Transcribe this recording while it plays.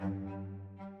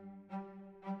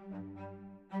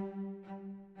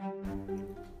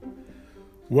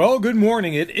Well, good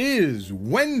morning. It is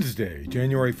Wednesday,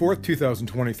 January 4th,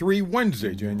 2023.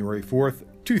 Wednesday, January 4th,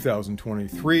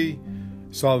 2023.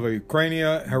 Slava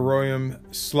Ukrainia, Heroyam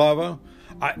Slava.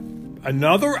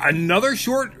 Another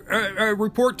short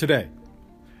report today.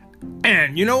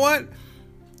 And you know what?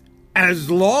 As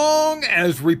long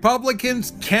as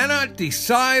Republicans cannot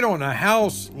decide on a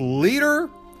House leader,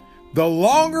 the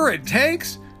longer it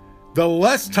takes, the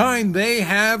less time they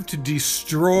have to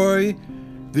destroy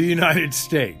the United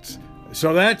States.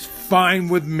 So that's fine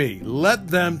with me. Let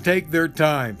them take their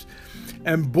times.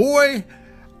 And boy,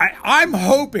 I'm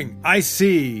hoping I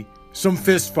see some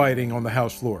fist fighting on the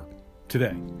House floor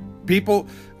today. People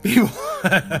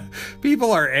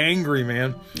are angry,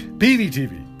 man.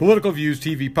 PVTV, Political Views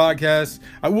TV Podcast.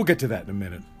 We'll get to that in a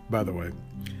minute, by the way.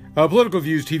 Political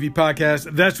Views TV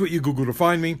Podcast. That's what you Google to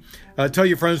find me. Tell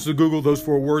your friends to Google those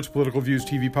 4 words, Political Views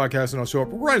TV Podcast, and I'll show up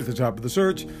right at the top of the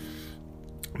search.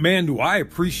 Man, do I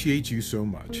appreciate you so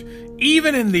much.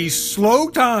 Even in these slow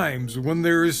times when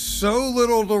there is so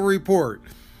little to report,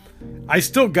 I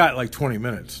still got like 20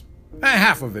 minutes.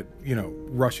 Half of it,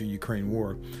 Russia-Ukraine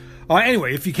war.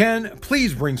 Anyway, if you can,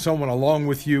 please bring someone along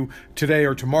with you today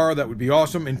or tomorrow. That would be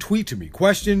awesome. And tweet to me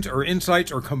questions or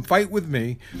insights or come fight with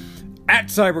me at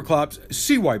Cyberclops,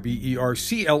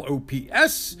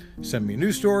 CYBERCLOPS. Send me a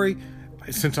news story.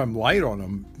 Since I'm light on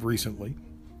them recently,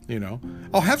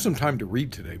 I'll have some time to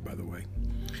read today, by the way.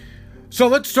 So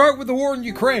let's start with the war in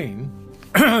Ukraine.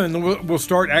 And then we'll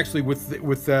start actually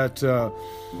with that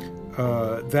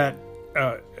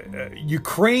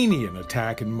Ukrainian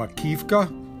attack in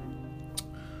Makivka.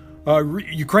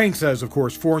 Ukraine says, of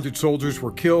course, 400 soldiers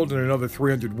were killed and another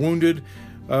 300 wounded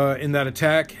in that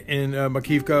attack in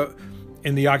Makivka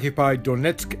in the occupied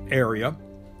Donetsk area.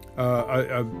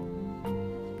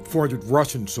 400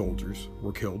 Russian soldiers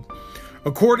were killed.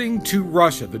 According to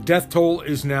Russia, the death toll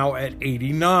is now at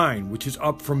 89, which is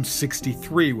up from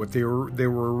 63, what they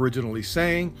were originally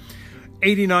saying.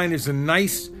 89 is a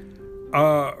nice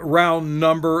round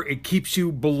number. It keeps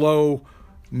you below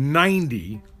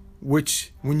 90,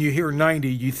 which when you hear 90,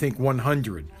 you think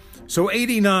 100. So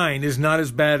 89 is not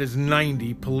as bad as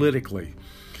 90 politically.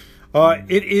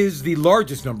 It is the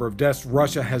largest number of deaths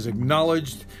Russia has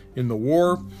acknowledged in the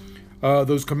war.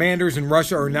 Those commanders in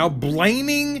Russia are now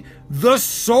blaming the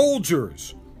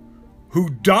soldiers who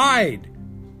died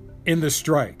in the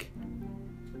strike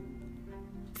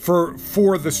for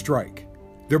the strike.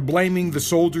 They're blaming the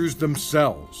soldiers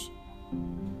themselves,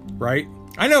 right?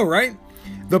 I know, right?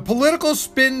 The political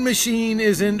spin machine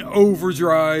is in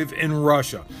overdrive in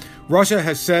Russia. Russia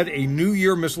has said a New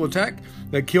Year missile attack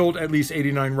that killed at least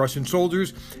 89 Russian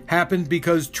soldiers happened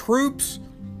because troops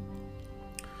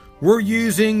were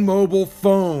using mobile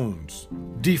phones,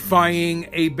 defying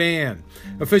a ban.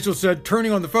 Officials said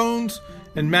turning on the phones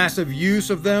and massive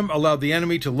use of them allowed the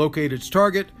enemy to locate its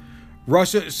target.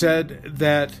 Russia said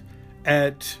that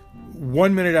at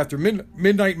 1 minute after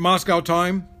midnight Moscow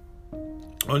time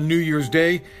on New Year's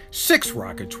Day, 6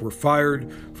 rockets were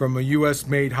fired from a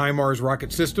U.S.-made HIMARS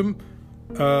rocket system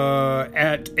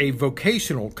at a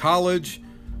vocational college.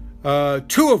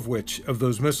 2 of which of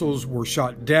those missiles were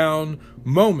shot down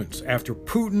moments after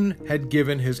Putin had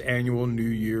given his annual New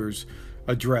Year's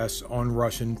address on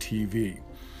Russian TV.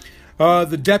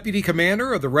 The deputy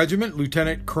commander of the regiment,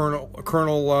 Lieutenant Colonel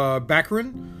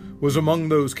Bakarin, was among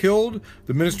those killed.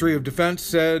 The Ministry of Defense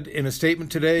said in a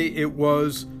statement today it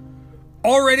was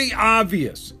already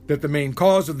obvious that the main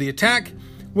cause of the attack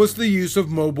was the use of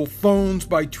mobile phones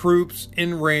by troops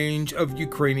in range of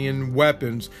Ukrainian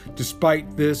weapons,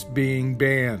 despite this being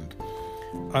banned.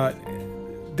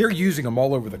 They're using them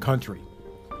all over the country.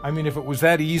 I mean, if it was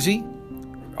that easy,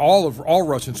 all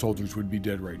Russian soldiers would be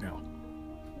dead right now.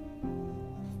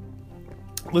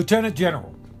 Lieutenant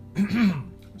General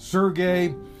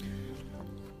Sergei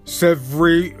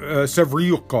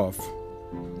Sevryukov.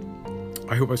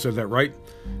 I hope I said that right.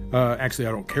 Actually,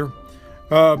 I don't care.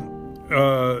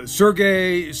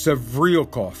 Sergei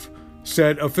Sevryukov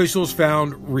said officials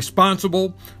found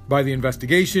responsible by the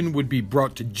investigation would be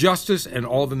brought to justice and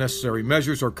all the necessary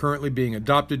measures are currently being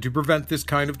adopted to prevent this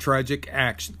kind of tragic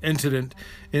incident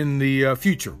in the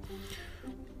future.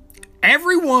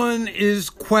 Everyone is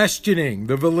questioning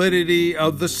the validity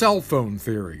of the cell phone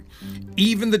theory.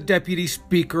 Even the deputy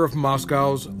speaker of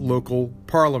Moscow's local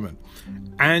parliament,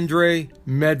 Andrei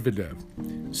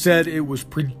Medvedev, said it was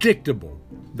predictable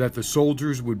that the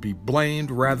soldiers would be blamed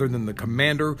rather than the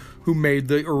commander who made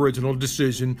the original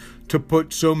decision to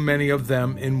put so many of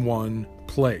them in one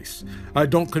place.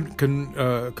 Don't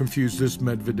confuse this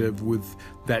Medvedev with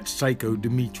that psycho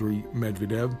Dmitry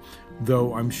Medvedev,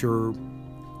 though I'm sure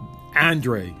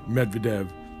Andrei Medvedev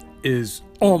is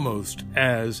almost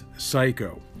as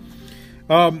psycho.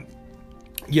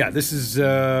 This is,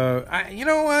 you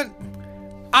know what?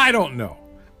 I don't know.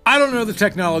 I don't know the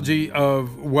technology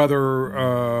of whether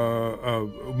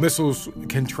missiles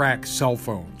can track cell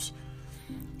phones.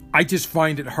 I just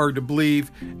find it hard to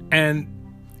believe, and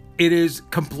it is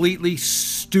completely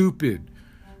stupid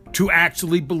to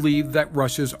actually believe that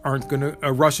Russians aren't going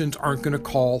to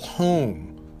call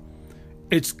home.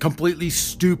 It's completely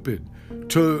stupid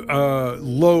to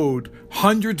load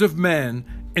hundreds of men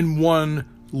in one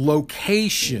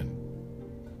location,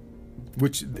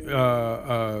 which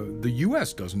the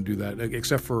U.S. doesn't do that,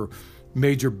 except for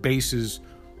major bases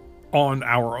on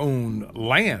our own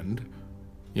land,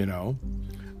 you know.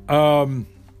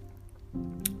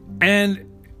 And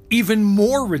even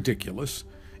more ridiculous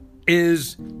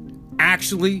is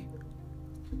actually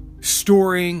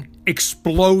storing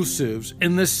explosives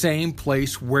in the same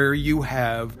place where you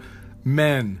have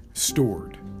men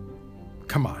stored.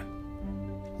 Come on.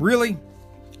 Really?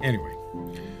 Anyway.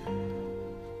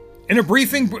 In a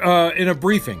briefing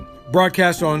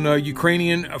broadcast on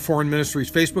Ukrainian Foreign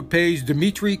Ministry's Facebook page,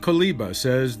 Dmitry Kuleba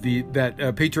says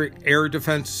that Patriot air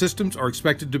defense systems are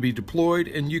expected to be deployed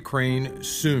in Ukraine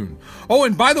soon. Oh,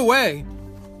 and by the way,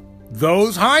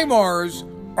 those HIMARS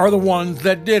are the ones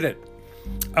that did it.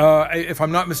 If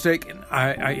I'm not mistaken,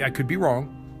 I could be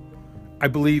wrong. I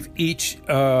believe each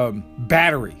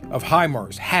battery of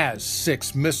HIMARS has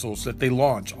 6 missiles that they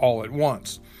launch all at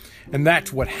once. And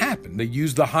that's what happened. They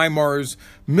used the HIMARS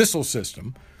missile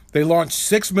system. They launched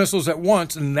 6 missiles at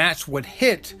once, and that's what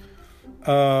hit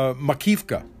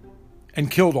Makivka and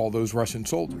killed all those Russian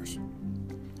soldiers.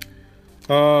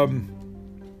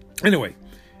 Anyway,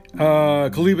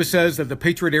 Kuleba says that the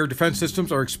Patriot air defense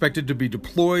systems are expected to be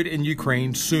deployed in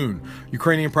Ukraine soon.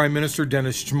 Ukrainian Prime Minister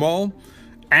Denis Shmyhal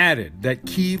added that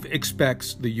Kyiv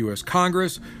expects the U.S.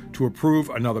 Congress to approve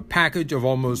another package of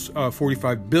almost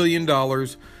 $45 billion,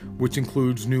 which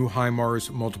includes new HIMARS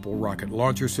multiple rocket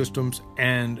launcher systems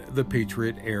and the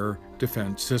Patriot air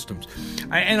defense systems.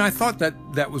 I thought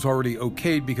that was already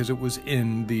okayed because it was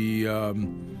in the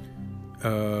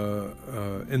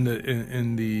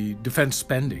defense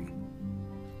spending,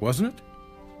 wasn't it?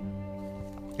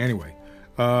 Anyway,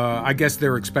 I guess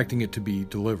they're expecting it to be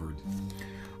delivered.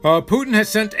 Putin has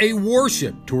sent a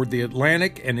warship toward the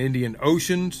Atlantic and Indian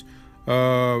Oceans,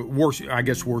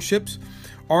 warships,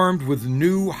 armed with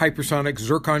new hypersonic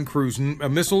Zircon cruise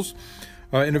missiles.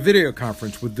 In a video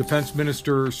conference with Defense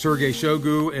Minister Sergei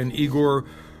Shoigu and Igor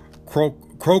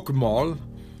Krokmal,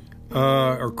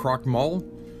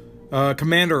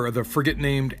 commander of the frigate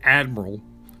named Admiral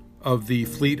of the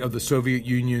fleet of the Soviet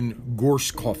Union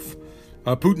Gorshkov.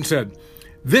 Putin said,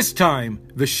 "This time,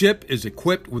 the ship is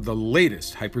equipped with the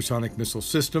latest hypersonic missile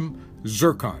system,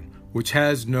 Zircon, which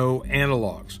has no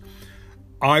analogs.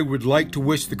 I would like to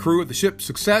wish the crew of the ship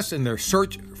success in their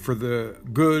search for the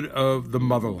good of the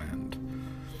motherland."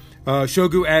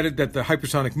 Shoigu added that the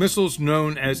hypersonic missiles,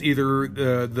 known as either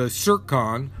the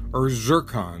Zircon or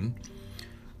Zircon,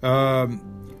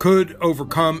 could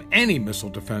overcome any missile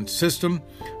defense system.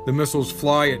 The missiles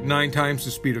fly at 9 times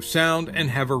the speed of sound and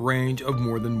have a range of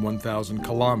more than 1,000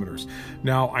 kilometers.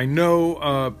 Now, I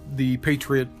know the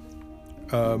Patriot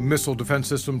missile defense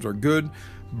systems are good,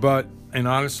 and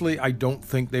honestly, I don't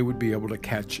think they would be able to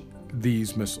catch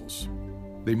these missiles.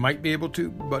 They might be able to,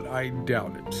 but I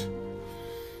doubt it.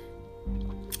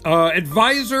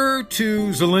 Advisor to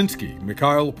Zelensky,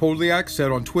 Mikhail Podolyak,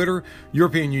 said on Twitter,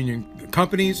 European Union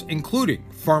companies, including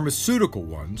pharmaceutical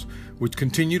ones, which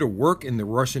continue to work in the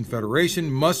Russian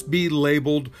Federation, must be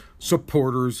labeled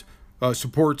supports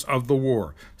of the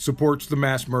war, supports the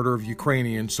mass murder of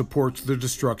Ukrainians, supports the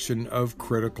destruction of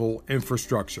critical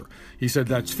infrastructure. He said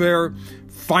that's fair.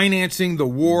 Financing the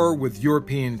war with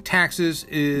European taxes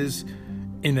is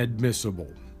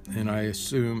inadmissible. And I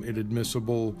assume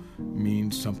inadmissible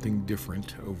means something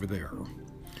different over there.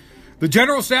 The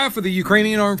General Staff of the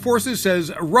Ukrainian Armed Forces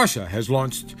says Russia has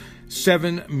launched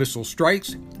 7 missile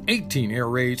strikes, 18 air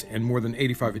raids, and more than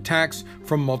 85 attacks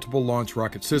from multiple launch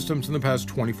rocket systems in the past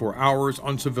 24 hours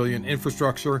on civilian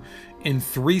infrastructure in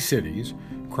 3 cities,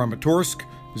 Kramatorsk,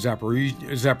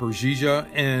 Zaporizhzhia,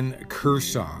 and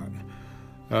Kherson.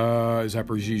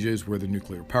 Zaporizhzhia is where the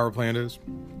nuclear power plant is.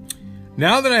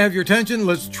 Now that I have your attention,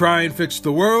 let's try and fix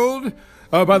the world.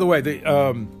 By the way, the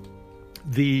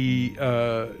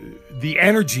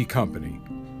energy company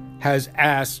has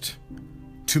asked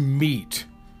to meet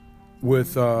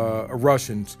with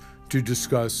Russians to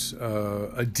discuss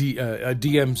a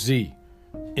DMZ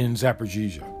in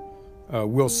Zaporizhzhia.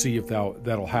 We'll see if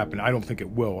that'll happen. I don't think it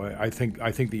will. I think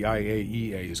the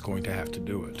IAEA is going to have to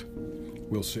do it.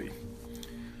 We'll see.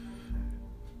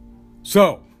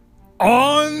 So,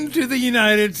 on to the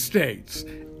United States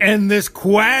and this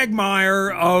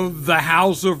quagmire of the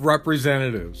House of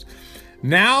Representatives.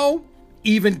 Now,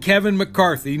 even Kevin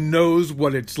McCarthy knows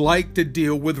what it's like to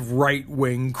deal with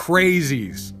right-wing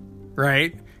crazies,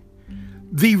 right?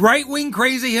 The right-wing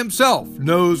crazy himself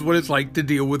knows what it's like to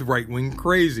deal with right-wing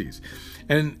crazies.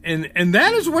 And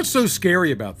that is what's so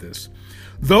scary about this.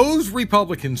 Those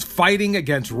Republicans fighting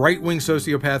against right-wing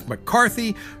sociopath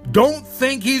McCarthy don't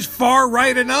think he's far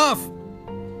right enough.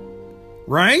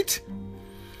 Right?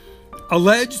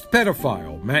 Alleged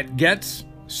pedophile Matt Gaetz,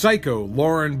 psycho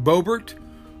Lauren Boebert,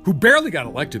 who barely got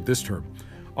elected this term,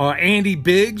 Andy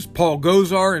Biggs, Paul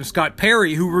Gosar, and Scott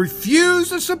Perry, who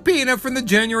refused a subpoena from the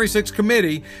January 6th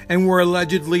committee and were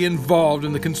allegedly involved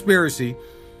in the conspiracy.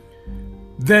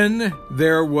 Then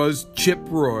there was Chip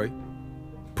Roy.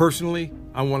 Personally,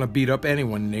 I want to beat up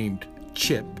anyone named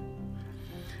Chip.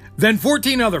 Then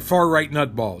 14 other far-right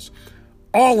nutballs.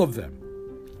 All of them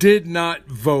did not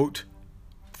vote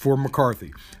for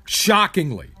McCarthy.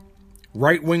 Shockingly,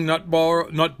 right-wing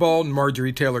nutball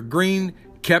Marjorie Taylor Greene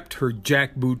kept her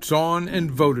jackboots on and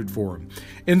voted for him.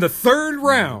 In the third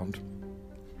round,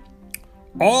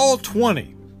 all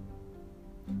 20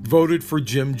 voted for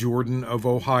Jim Jordan of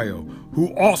Ohio,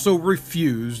 who also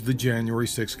refused the January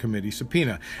 6th committee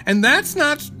subpoena. And that's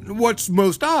not what's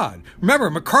most odd. Remember,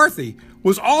 McCarthy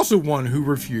was also one who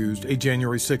refused a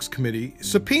January 6th committee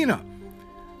subpoena.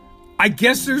 I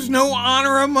guess there's no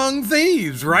honor among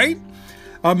thieves, right?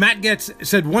 Matt Gaetz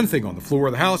said one thing on the floor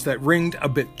of the House that ringed a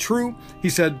bit true. He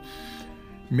said,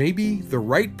 maybe the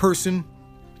right person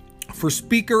for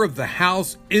Speaker of the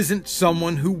House isn't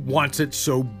someone who wants it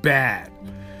so bad.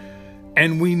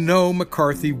 And we know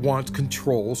McCarthy wants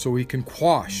control so he can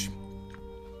quash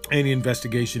any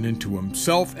investigation into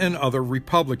himself and other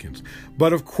Republicans.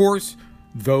 But of course,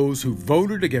 those who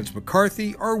voted against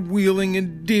McCarthy are wheeling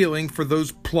and dealing for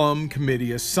those plum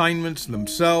committee assignments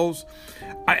themselves.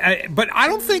 But I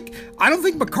don't think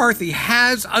McCarthy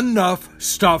has enough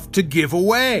stuff to give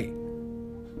away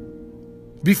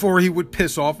before he would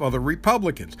piss off other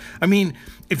Republicans. I mean,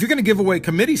 if you're going to give away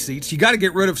committee seats, you got to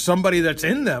get rid of somebody that's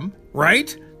in them,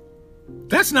 right?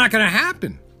 That's not going to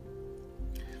happen.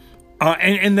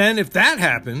 And then if that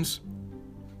happens,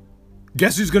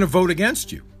 guess who's going to vote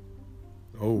against you?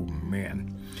 Oh,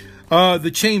 man.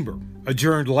 The chamber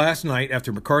adjourned last night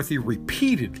after McCarthy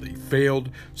repeatedly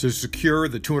failed to secure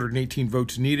the 218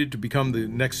 votes needed to become the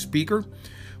next speaker,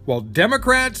 while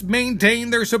Democrats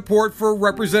maintained their support for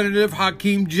Representative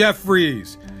Hakeem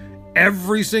Jeffries.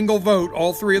 Every single vote,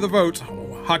 all three of the votes,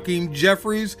 Hakeem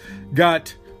Jeffries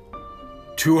got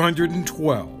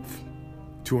 212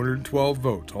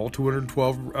 votes, all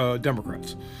 212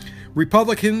 Democrats.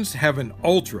 Republicans have an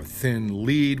ultra-thin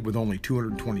lead with only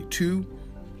 222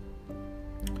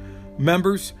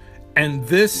 members, and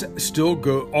this still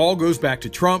all goes back to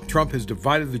Trump. Trump has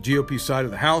divided the GOP side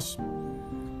of the House.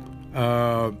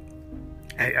 I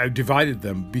divided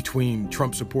them between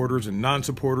Trump supporters and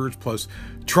non-supporters, plus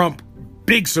Trump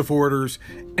big supporters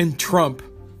and Trump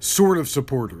sort of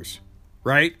supporters,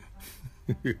 right?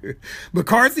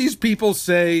 McCarthy's people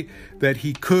say that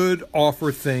he could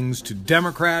offer things to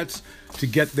Democrats to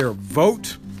get their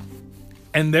vote.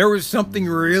 And there was something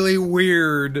really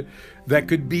weird that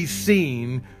could be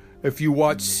seen if you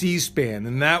watch C-SPAN.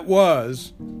 And that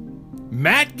was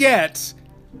Matt Gaetz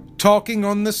talking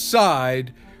on the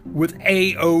side with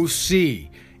AOC.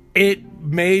 It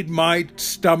made my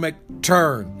stomach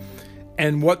turn.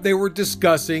 And what they were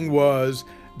discussing was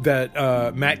that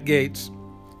Matt Gaetz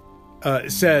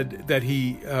said that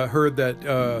he heard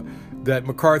that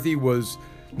McCarthy was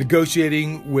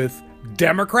negotiating with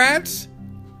Democrats,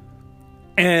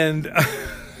 and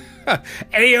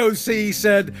AOC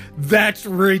said that's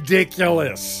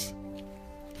ridiculous.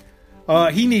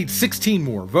 He needs 16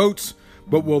 more votes,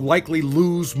 but will likely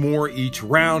lose more each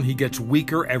round. He gets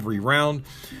weaker every round.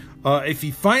 If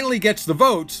he finally gets the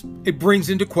votes, it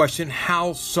brings into question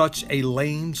how such a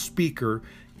lame speaker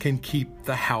can keep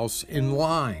the House in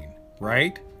line.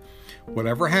 Right?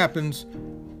 Whatever happens,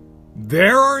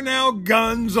 there are now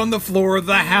guns on the floor of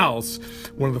the House.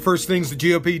 One of the first things the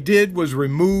GOP did was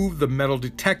remove the metal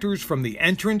detectors from the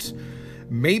entrance.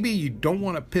 Maybe you don't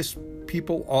want to piss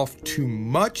people off too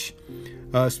much.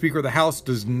 Speaker of the House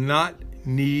does not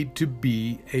need to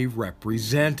be a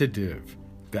representative.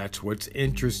 That's what's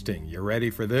interesting. You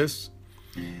ready for this?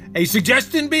 A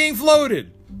suggestion being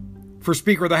floated for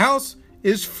Speaker of the House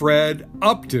is Fred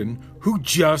Upton, who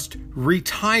just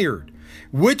retired,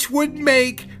 which would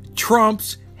make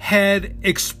Trump's head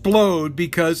explode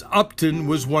because Upton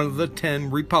was one of the 10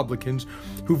 Republicans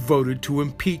who voted to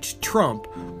impeach Trump,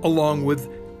 along with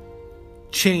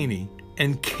Cheney,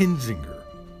 and Kinzinger,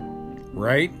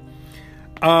 right?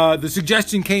 The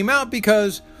suggestion came out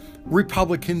because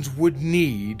Republicans would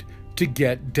need to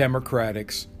get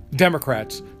Democrats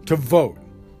to vote,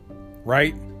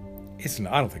 right?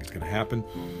 I don't think it's going to happen,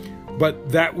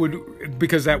 but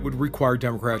because that would require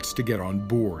Democrats to get on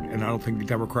board, and I don't think the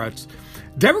Democrats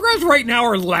right now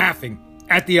are laughing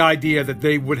at the idea that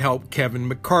they would help Kevin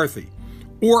McCarthy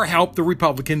or help the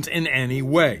Republicans in any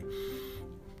way.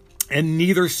 And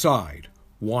neither side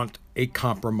want a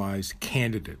compromise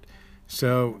candidate.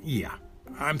 So, yeah,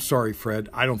 I'm sorry, Fred.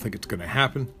 I don't think it's going to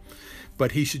happen.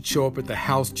 But he should show up at the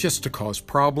House just to cause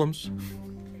problems.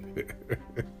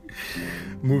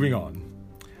 Moving on.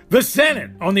 The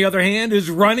Senate, on the other hand, is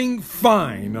running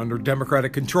fine under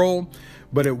Democratic control,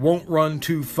 but it won't run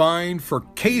too fine for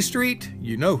K Street.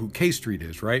 You know who K Street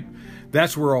is, right?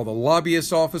 That's where all the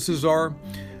lobbyist offices are.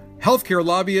 Healthcare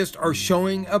lobbyists are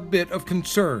showing a bit of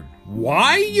concern.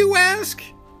 Why, you ask?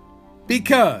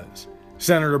 Because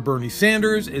Senator Bernie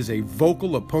Sanders is a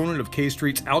vocal opponent of K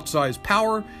Street's outsized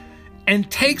power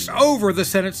and takes over the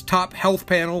Senate's top health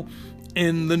panel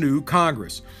in the new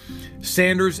Congress.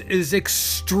 Sanders is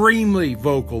extremely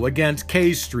vocal against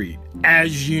K Street,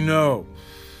 as you know.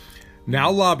 Now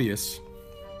lobbyists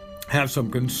have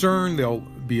some concern they'll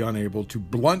be unable to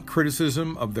blunt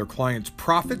criticism of their clients'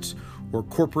 profits or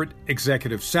corporate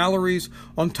executive salaries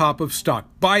on top of stock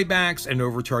buybacks and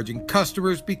overcharging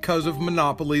customers because of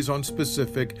monopolies on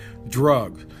specific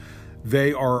drugs.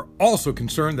 They are also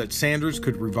concerned that Sanders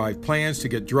could revive plans to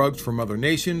get drugs from other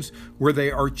nations where they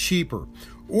are cheaper,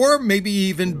 or maybe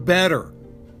even better.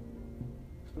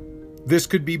 This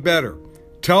could be better.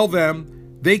 Tell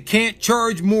them they can't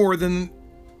charge more than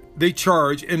they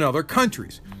charge in other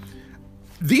countries.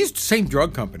 These same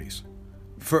drug companies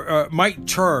might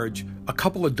charge a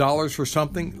couple of dollars for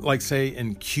something, like say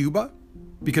in Cuba,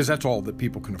 because that's all that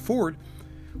people can afford,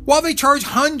 while they charge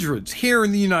hundreds here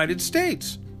in the United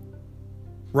States.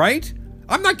 Right?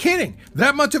 I'm not kidding.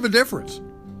 That much of a difference.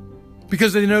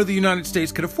 Because they know the United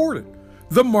States can afford it.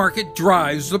 The market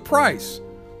drives the price.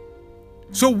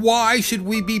 So why should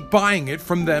we be buying it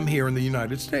from them here in the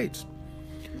United States?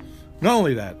 Not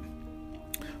only that,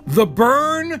 the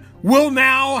Burn will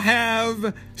now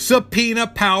have subpoena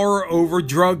power over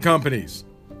drug companies.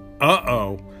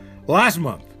 Uh-oh. Last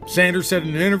month, Sanders said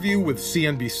in an interview with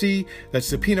CNBC that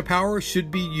subpoena power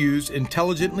should be used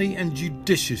intelligently and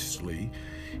judiciously.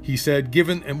 He said,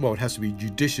 it has to be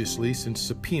judiciously since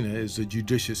subpoena is a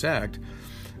judicious act.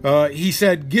 He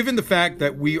said, given the fact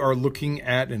that we are looking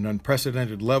at an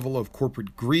unprecedented level of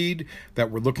corporate greed,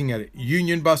 that we're looking at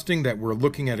union busting, that we're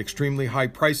looking at extremely high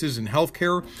prices in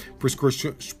healthcare,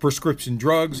 prescription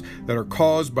drugs that are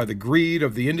caused by the greed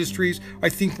of the industries, I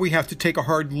think we have to take a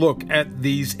hard look at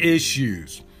these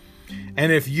issues.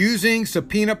 And if using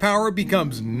subpoena power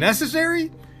becomes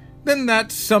necessary, then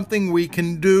that's something we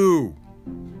can do.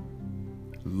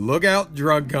 Look out,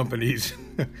 drug companies.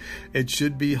 It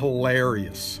should be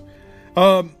hilarious.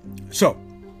 So,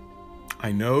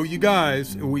 I know you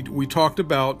guys, we talked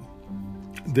about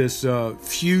this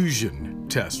fusion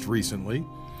test recently.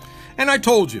 And I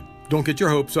told you, don't get your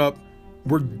hopes up.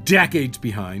 We're decades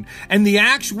behind. And the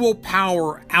actual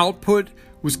power output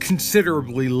was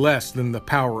considerably less than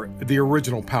the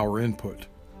original power input.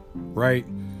 Right?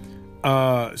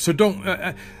 So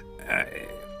don't...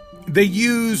 they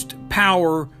used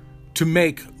power to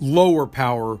make lower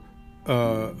power.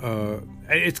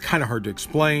 It's kind of hard to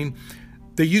explain.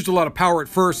 They used a lot of power at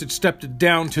first. It stepped it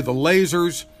down to the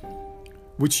lasers,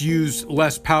 which used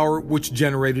less power, which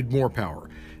generated more power.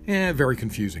 Very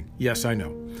confusing. Yes, I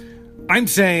know. I'm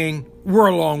saying we're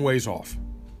a long ways off.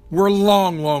 We're a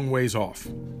long, long ways off.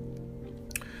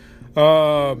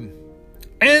 And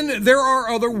there are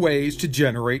other ways to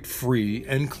generate free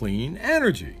and clean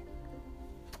energy.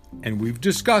 And we've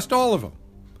discussed all of them.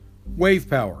 Wave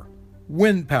power,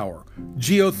 wind power,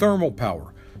 geothermal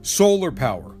power, solar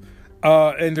power.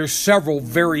 And there's several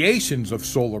variations of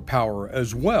solar power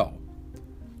as well.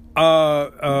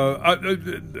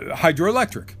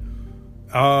 Hydroelectric.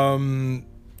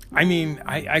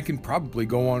 I can probably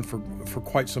go on for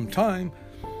quite some time.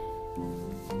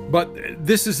 But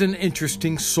this is an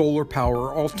interesting solar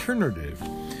power alternative.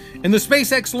 In the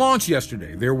SpaceX launch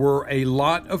yesterday, there were a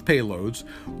lot of payloads.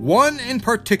 One in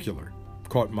particular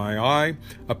caught my eye.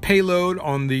 A payload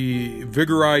on the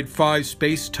Vigoride 5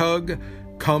 space tug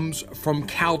comes from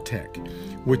Caltech,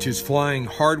 which is flying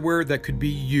hardware that could be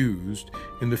used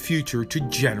in the future to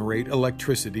generate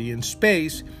electricity in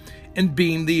space and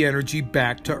beam the energy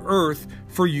back to Earth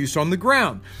for use on the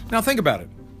ground. Now think about it.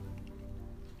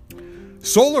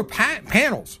 Solar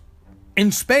panels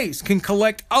in space can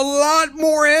collect a lot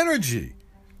more energy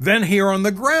than here on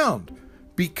the ground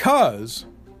because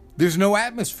there's no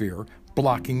atmosphere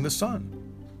blocking the sun,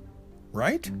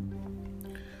 right?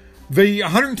 The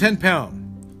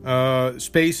 110-pound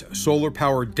space solar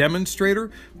power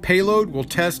demonstrator payload will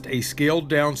test a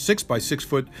scaled-down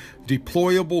 6x6-foot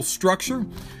deployable structure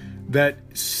that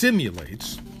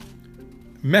simulates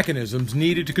mechanisms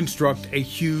needed to construct a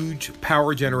huge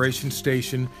power generation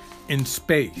station in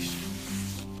space.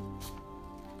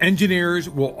 Engineers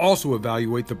will also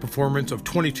evaluate the performance of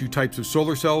 22 types of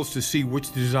solar cells to see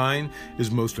which design is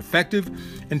most effective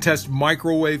and test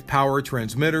microwave power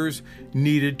transmitters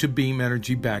needed to beam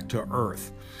energy back to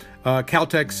Earth.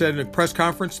 Caltech said in a press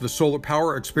conference, the solar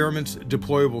power experiment's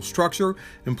deployable structure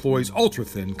employs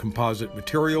ultra-thin composite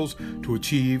materials to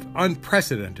achieve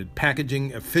unprecedented packaging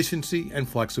efficiency and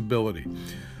flexibility.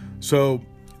 So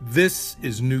this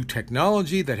is new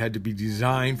technology that had to be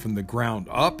designed from the ground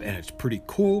up, and it's pretty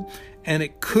cool, and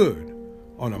it could,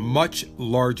 on a much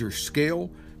larger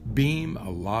scale, beam a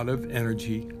lot of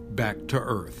energy back to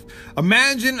Earth.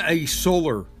 Imagine a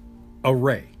solar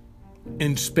array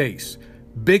in space,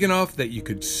 big enough that you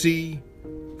could see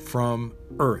from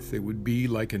Earth. It would be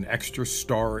like an extra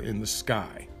star in the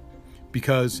sky,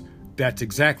 because that's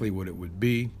exactly what it would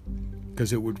be,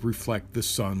 because it would reflect the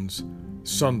sun's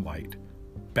sunlight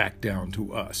back down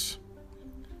to us.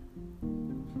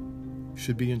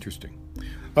 Should be interesting.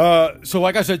 So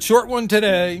like I said, short one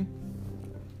today.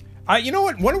 You know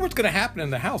what? Wonder what's going to happen in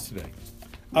the house today.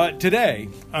 Today,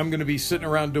 I'm going to be sitting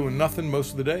around doing nothing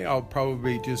most of the day. I'll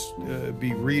probably just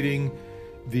be reading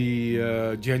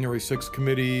the January 6th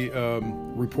committee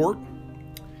report.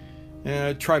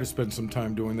 Try to spend some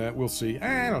time doing that. We'll see.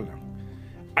 I don't know.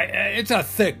 It's a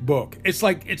thick book. It's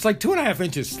like 2.5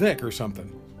 inches thick or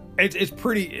something. It's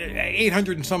pretty,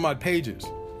 800 and some odd pages.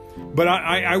 But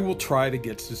I will try to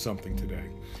get to something today.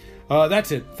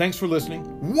 That's it. Thanks for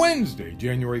listening. Wednesday,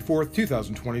 January 4th,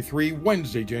 2023.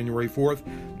 Wednesday, January 4th,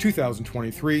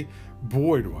 2023.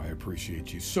 Boy, do I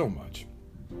appreciate you so much.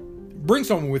 Bring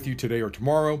someone with you today or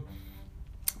tomorrow.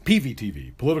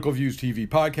 PVTV, Political Views TV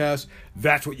Podcast.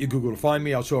 That's what you Google to find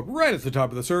me. I'll show up right at the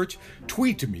top of the search.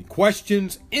 Tweet to me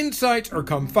questions, insights, or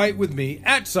come fight with me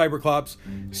at Cyberclops,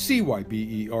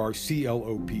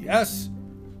 CYBERCLOPS.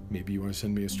 Maybe you want to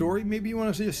send me a story. Maybe you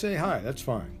want to just say hi. That's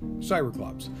fine.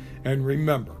 Cyberclops. And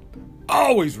remember,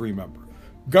 always remember,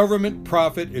 government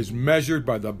profit is measured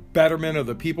by the betterment of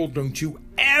the people. Don't you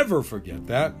ever forget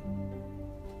that.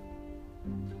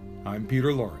 I'm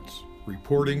Peter Lawrence,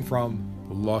 reporting from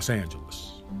Los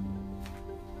Angeles.